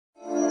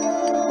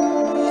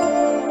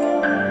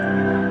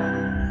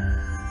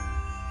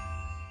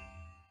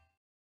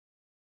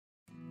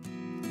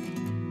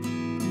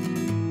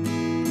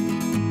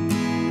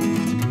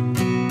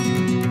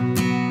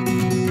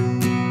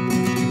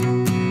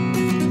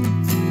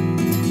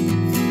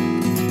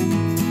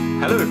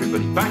Hello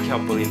everybody,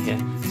 Backyard Bullion here.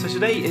 So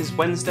today is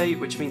Wednesday,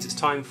 which means it's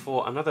time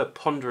for another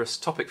ponderous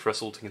topic for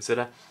us all to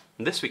consider.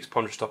 And this week's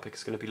ponderous topic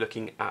is going to be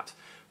looking at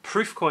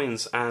proof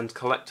coins and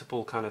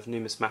collectible kind of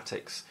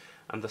numismatics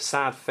and the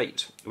sad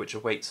fate which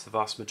awaits the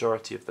vast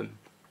majority of them.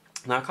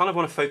 Now I kind of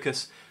want to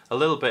focus a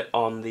little bit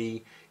on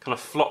the kind of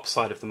flop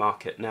side of the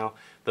market. Now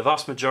the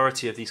vast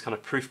majority of these kind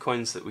of proof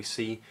coins that we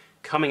see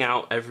coming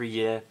out every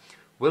year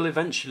will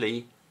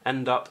eventually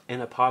end up in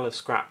a pile of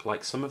scrap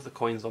like some of the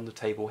coins on the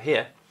table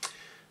here.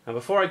 Now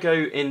before I go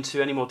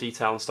into any more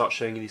detail and start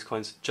showing you these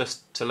coins,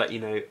 just to let you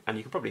know, and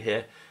you can probably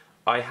hear,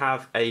 I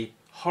have a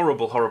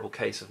horrible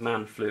case of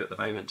man flu at the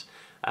moment,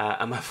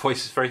 and my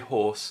voice is very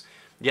hoarse.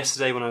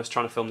 Yesterday when I was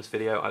trying to film this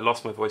video I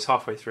lost my voice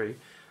halfway through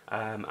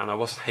and I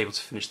wasn't able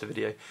to finish the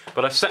video.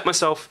 But I've set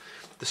myself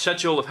the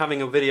schedule of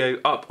having a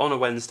video up on a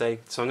Wednesday,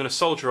 so I'm going to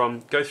soldier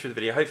on, go through the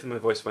video, hopefully my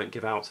voice won't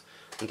give out,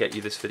 and get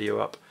you this video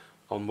up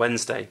on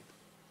Wednesday.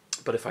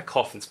 But if I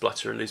cough and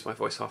splutter and lose my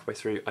voice halfway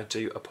through, I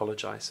do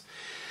apologise.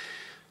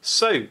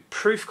 So,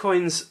 proof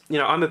coins, you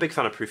know, I'm a big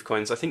fan of proof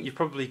coins. I think you've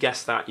probably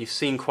guessed that. You've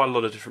seen quite a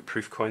lot of different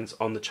proof coins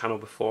on the channel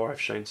before.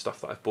 I've shown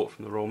stuff that I've bought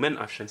from the Royal Mint.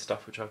 I've shown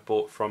stuff which I've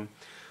bought from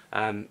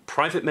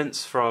private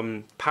mints,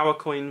 from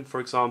PowerCoin,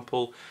 for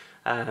example.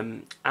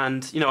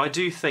 And, you know, I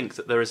do think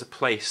that there is a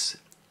place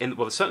in,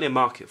 well, there's certainly a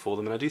market for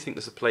them, and I do think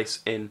there's a place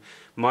in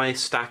my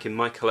stack, in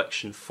my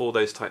collection, for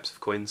those types of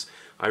coins.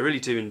 I really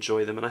do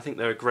enjoy them, and I think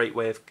they're a great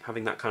way of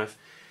having that kind of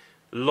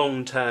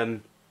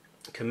long-term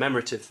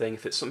commemorative thing.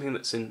 If it's something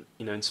that's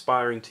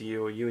inspiring to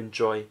you or you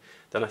enjoy,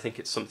 then I think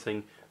it's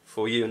something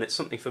for you, and it's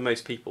something for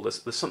most people.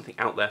 There's something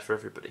out there for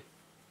everybody.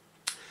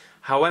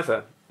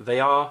 However, they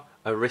are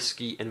a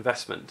risky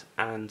investment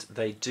and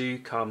they do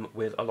come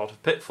with a lot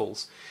of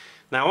pitfalls.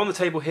 Now on the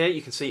table here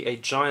you can see a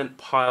giant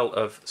pile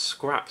of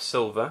scrap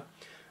silver,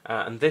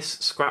 and this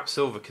scrap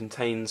silver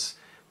contains,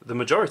 the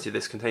majority of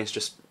this contains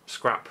just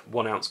scrap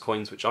 1 ounce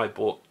coins which I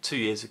bought 2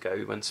 years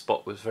ago when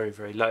spot was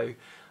very low.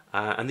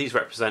 And these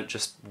represent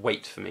just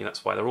weight for me.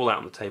 That's why they're all out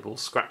on the table,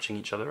 scratching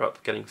each other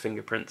up, getting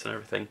fingerprints and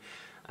everything,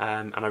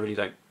 and I really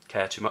don't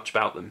care too much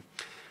about them.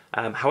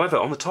 However,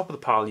 on the top of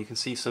the pile you can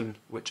see some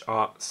which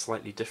are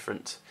slightly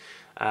different.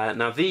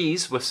 Now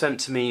these were sent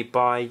to me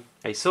by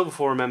a Silver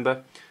Forum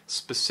member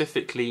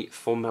specifically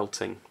for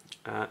melting,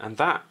 and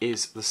that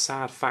is the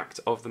sad fact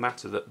of the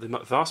matter, that the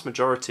vast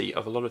majority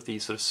of a lot of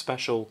these sort of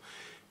special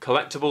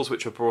collectibles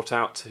which were brought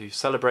out to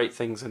celebrate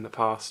things in the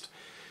past,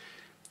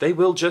 they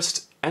will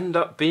just end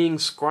up being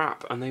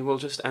scrap, and they will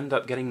just end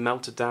up getting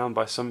melted down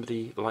by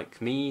somebody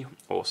like me,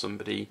 or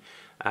somebody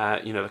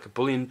you know, like a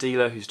bullion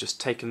dealer who's just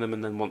taken them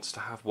and then wants to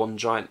have one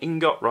giant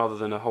ingot rather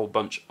than a whole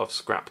bunch of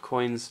scrap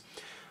coins.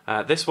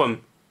 This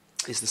one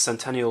is the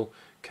centennial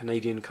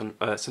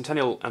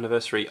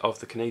anniversary of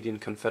the Canadian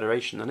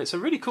Confederation, and it's a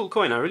really cool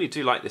coin. I really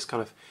do like this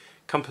kind of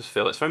compass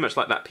feel. It's very much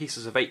like that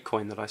Pieces of 8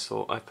 coin that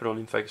I put on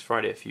in Focus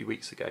Friday a few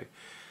weeks ago.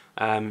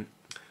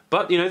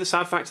 But you know, the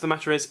sad fact of the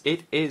matter is,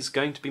 it is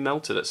going to be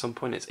melted at some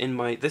point.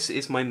 This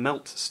is my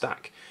melt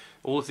stack.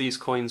 All of these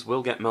coins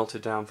will get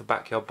melted down for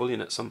Backyard Bullion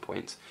at some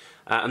point.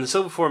 And the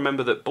Silver Forum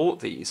member that bought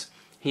these,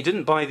 he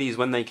didn't buy these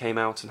when they came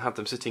out and had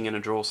them sitting in a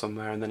drawer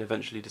somewhere and then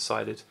eventually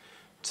decided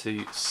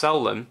to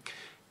sell them.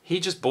 He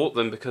just bought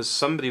them because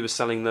somebody was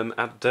selling them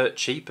at dirt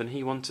cheap and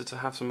he wanted to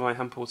have some of my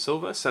hand-poured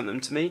silver, sent them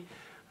to me,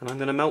 and I'm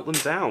going to melt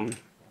them down.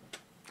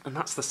 And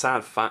that's the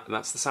sad fact.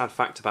 That's the sad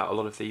fact about a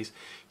lot of these.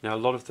 You know, a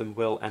lot of them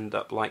will end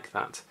up like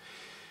that.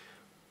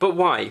 But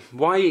why?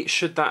 Why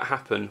should that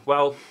happen?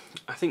 Well,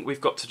 I think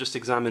we've got to just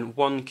examine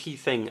one key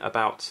thing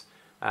about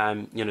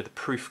you know, the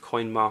proof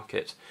coin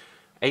market.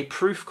 A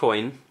proof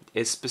coin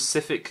is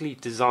specifically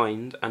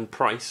designed and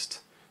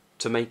priced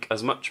to make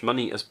as much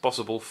money as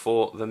possible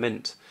for the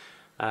mint.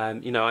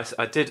 You know,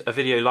 I did a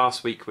video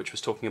last week which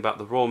was talking about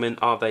the Royal Mint.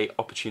 Are they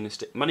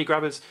opportunistic money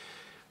grabbers?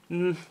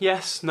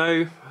 Yes,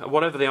 no,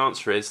 whatever the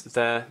answer is,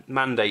 their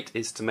mandate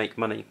is to make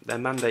money. Their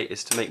mandate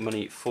is to make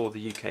money for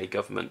the UK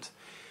government.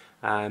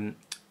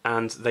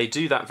 And they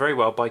do that very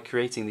well by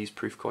creating these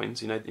proof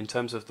coins. You know, in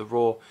terms of the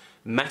raw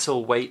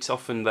metal weight,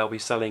 often they'll be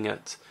selling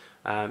at,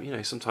 you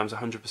know, sometimes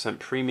 100%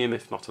 premium,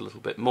 if not a little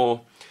bit more.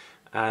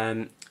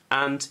 And,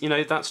 you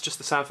know, that's just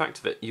the sad fact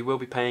of it. You will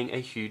be paying a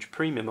huge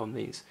premium on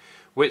these,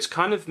 which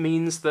kind of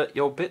means that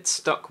you're a bit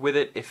stuck with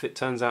it if it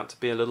turns out to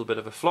be a little bit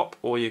of a flop,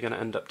 or you're going to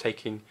end up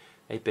taking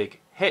a big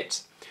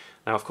hit.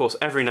 Now, of course,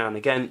 every now and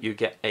again you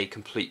get a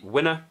complete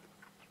winner,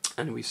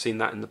 and we've seen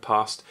that in the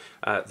past.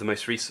 The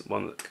most recent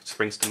one that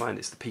springs to mind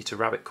is the Peter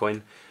Rabbit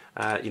coin.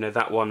 You know,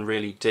 that one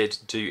really did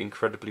do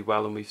incredibly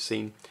well, and we've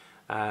seen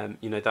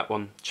you know, that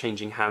one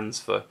changing hands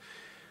for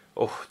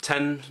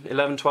 10,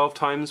 11, 12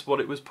 times what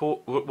it was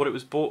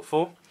bought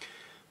for.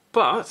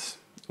 But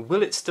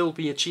will it still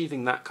be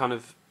achieving that kind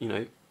of, you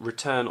know,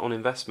 return on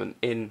investment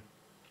in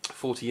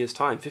 40 years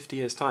time, 50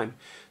 years time?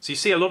 So you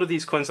see a lot of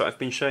these coins that I've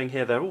been showing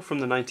here, they're all from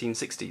the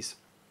 1960s,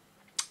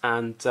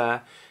 and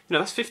you know,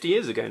 that's 50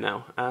 years ago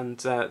now, and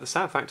the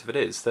sad fact of it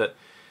is that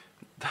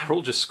they're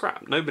all just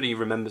scrap. Nobody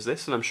remembers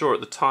this, and I'm sure at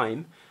the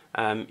time,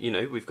 you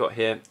know, we've got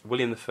here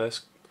William I,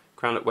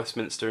 crowned at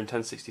Westminster in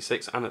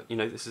 1066, and you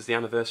know, this is the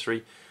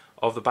anniversary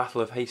of the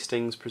Battle of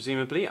Hastings,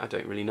 presumably. I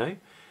don't really know,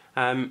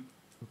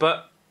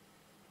 but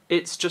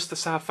it's just the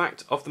sad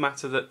fact of the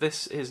matter that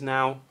this is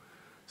now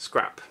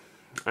scrap.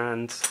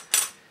 And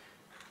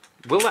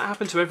will that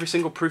happen to every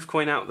single proof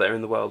coin out there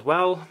in the world?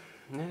 Well,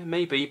 yeah,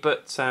 maybe,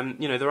 but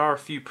you know, there are a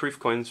few proof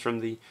coins from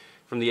the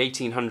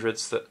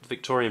 1800s, that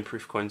Victorian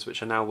proof coins,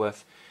 which are now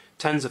worth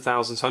tens of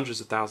thousands,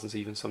 hundreds of thousands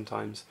even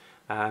sometimes.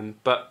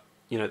 But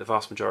you know, the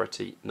vast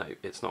majority, no,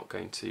 it's not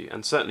going to.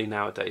 And certainly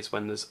nowadays,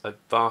 when there's a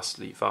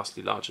vastly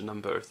larger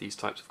number of these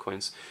types of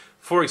coins,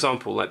 for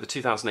example, like the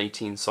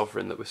 2018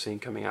 sovereign that we're seeing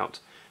coming out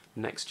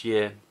next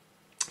year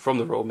from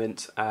the Royal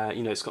Mint,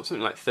 you know, it's got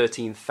something like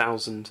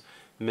 13,000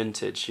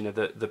 mintage. You know,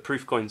 the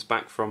proof coins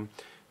back from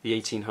the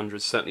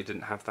 1800s certainly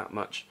didn't have that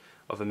much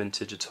of a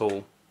mintage at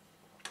all.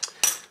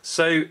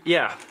 So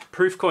yeah,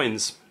 proof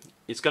coins,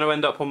 it's going to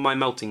end up on my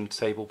melting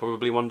table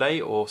probably one day,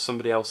 or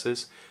somebody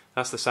else's.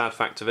 That's the sad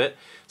fact of it.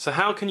 So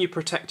how can you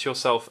protect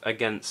yourself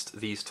against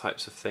these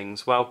types of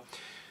things? Well,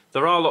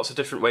 there are lots of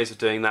different ways of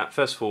doing that.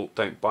 First of all,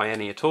 don't buy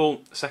any at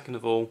all. Second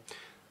of all,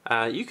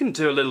 you can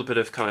do a little bit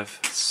of kind of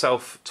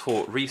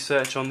self-taught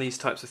research on these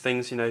types of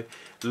things. You know,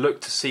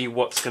 look to see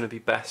what's going to be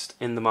best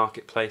in the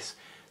marketplace.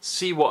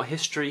 See what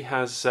history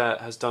has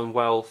done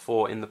well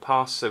for in the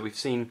past. So we've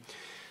seen,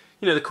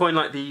 you know, the coin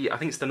like I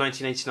think it's the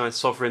 1989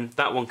 Sovereign.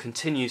 That one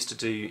continues to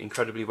do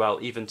incredibly well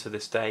even to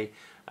this day.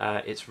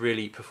 It's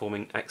really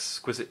performing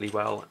exquisitely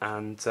well,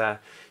 and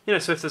you know,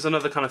 so if there's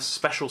another kind of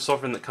special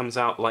Sovereign that comes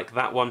out like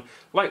that one,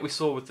 like we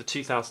saw with the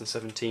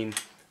 2017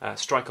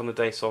 Strike on the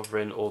Day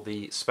Sovereign, or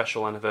the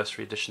special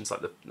anniversary editions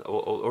like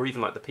or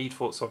even like the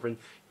Piedfort Sovereign,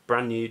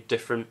 brand new,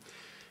 different.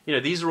 You know,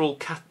 these are all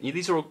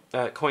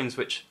coins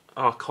which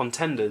are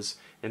contenders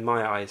in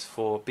my eyes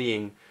for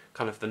being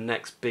kind of the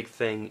next big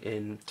thing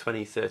in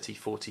 20, 30,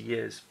 40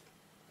 years.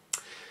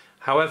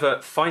 However,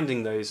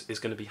 finding those is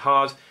going to be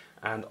hard,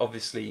 and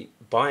obviously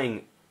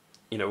buying,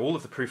 you know, all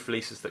of the proof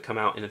releases that come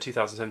out in a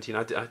 2017,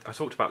 I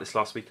talked about this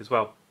last week as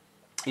well.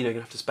 You know, you're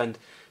going to have to spend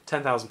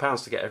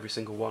 £10,000 to get every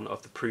single one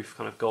of the proof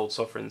kind of gold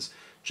sovereigns,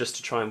 just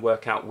to try and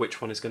work out which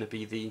one is going to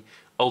be the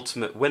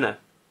ultimate winner.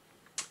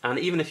 And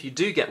even if you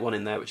do get one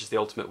in there which is the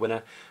ultimate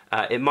winner,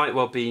 it might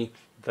well be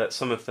that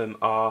some of them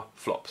are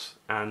flops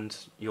and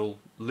you'll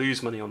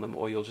lose money on them,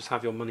 or you'll just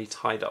have your money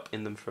tied up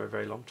in them for a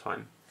very long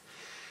time.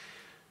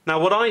 Now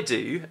what I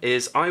do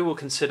is I will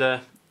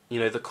consider, you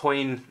know, the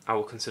coin, I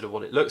will consider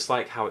what it looks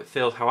like, how it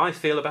feels, how I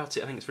feel about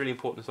it. I think it's really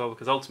important as well,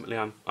 because ultimately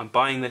I'm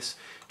buying this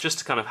just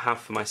to kind of have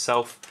for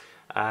myself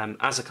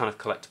as a kind of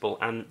collectible,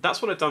 and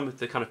that's what I've done with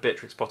the kind of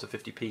Beatrix Potter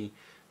 50p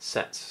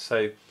sets.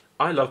 So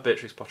I love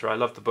Beatrix Potter, I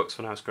loved the books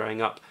when I was growing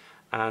up,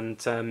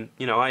 and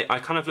you know, I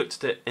kind of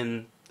looked at it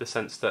in the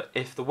sense that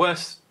if the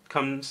worst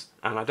comes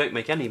and I don't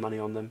make any money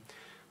on them,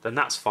 then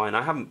that's fine.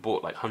 I haven't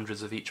bought like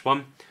hundreds of each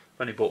one,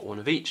 I've only bought one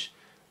of each,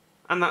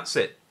 and that's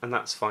it, and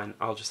that's fine.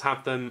 I'll just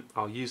have them,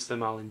 I'll use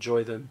them, I'll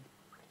enjoy them.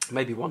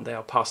 Maybe one day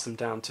I'll pass them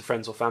down to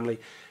friends or family.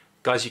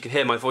 Guys, you can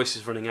hear my voice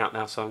is running out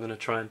now, so I'm going to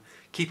try and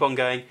keep on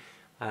going.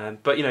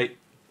 But you know,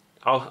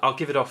 I'll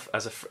give it off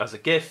as a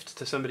gift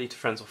to somebody, to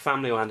friends or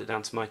family, or hand it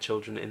down to my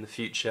children in the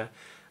future.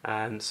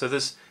 So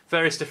there's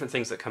various different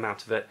things that come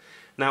out of it.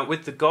 Now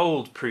with the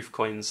gold proof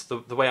coins,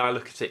 the way I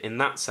look at it in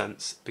that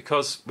sense,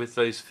 because with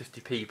those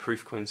 50p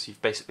proof coins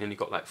you've basically only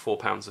got like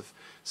 £4 of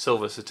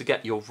silver, so to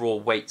get your raw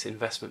weight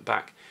investment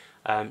back,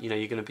 you know,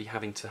 you're going to be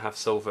having to have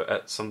silver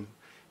at some,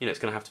 you know, it's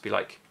going to have to be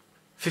like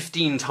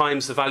 15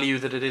 times the value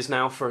that it is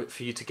now for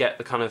you to get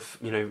the kind of,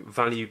 you know,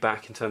 value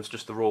back in terms of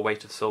just the raw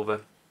weight of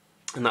silver.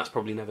 And that's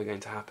probably never going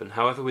to happen.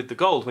 However, with the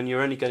gold, when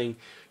you're only getting,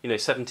 you know,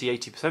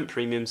 70–80%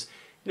 premiums,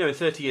 you know, in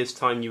 30 years'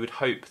 time, you would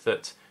hope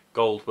that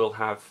gold will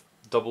have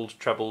doubled,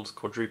 trebled,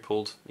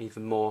 quadrupled,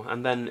 even more,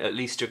 and then at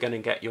least you're going to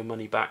get your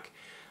money back,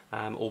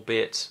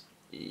 albeit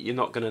you're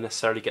not going to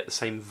necessarily get the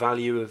same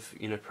value of,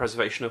 you know,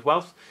 preservation of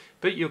wealth,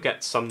 but you'll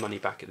get some money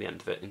back at the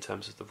end of it in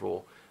terms of the raw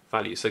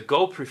value. So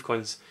gold proof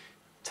coins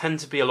tend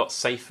to be a lot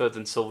safer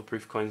than silver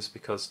proof coins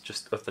because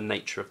just of the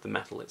nature of the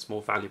metal. It's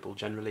more valuable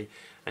generally,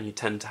 and you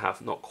tend to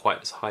have not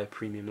quite as high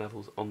premium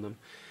levels on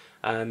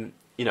them.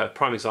 You know, a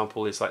prime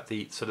example is like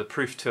the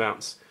proof 2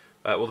 ounce,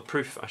 well, the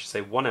proof, I should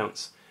say, 1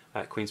 ounce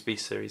Queen's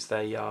Beast series.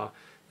 They're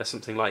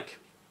something like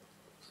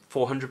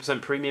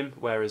 400% premium,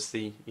 whereas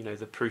the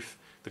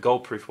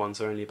gold proof ones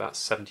are only about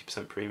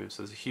 70% premium.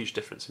 So there's a huge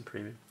difference in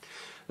premium.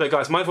 Look,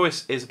 guys, my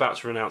voice is about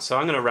to run out, so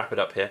I'm going to wrap it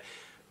up here.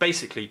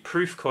 Basically,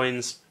 proof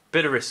coins,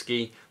 bit of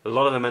risky. A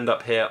lot of them end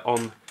up here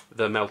on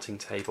the melting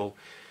table.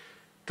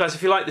 Guys,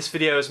 if you like this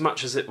video as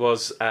much as it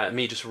was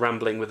me just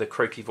rambling with a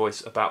croaky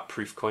voice about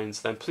proof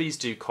coins, then please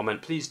do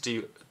comment, please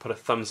do put a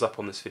thumbs up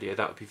on this video.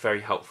 That would be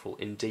very helpful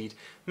indeed.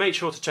 Make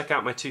sure to check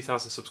out my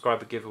 2,000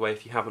 subscriber giveaway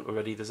if you haven't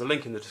already. There's a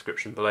link in the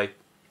description below.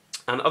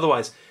 And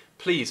otherwise,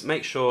 please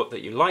make sure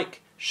that you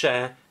like,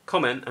 share,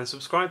 comment and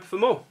subscribe for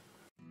more.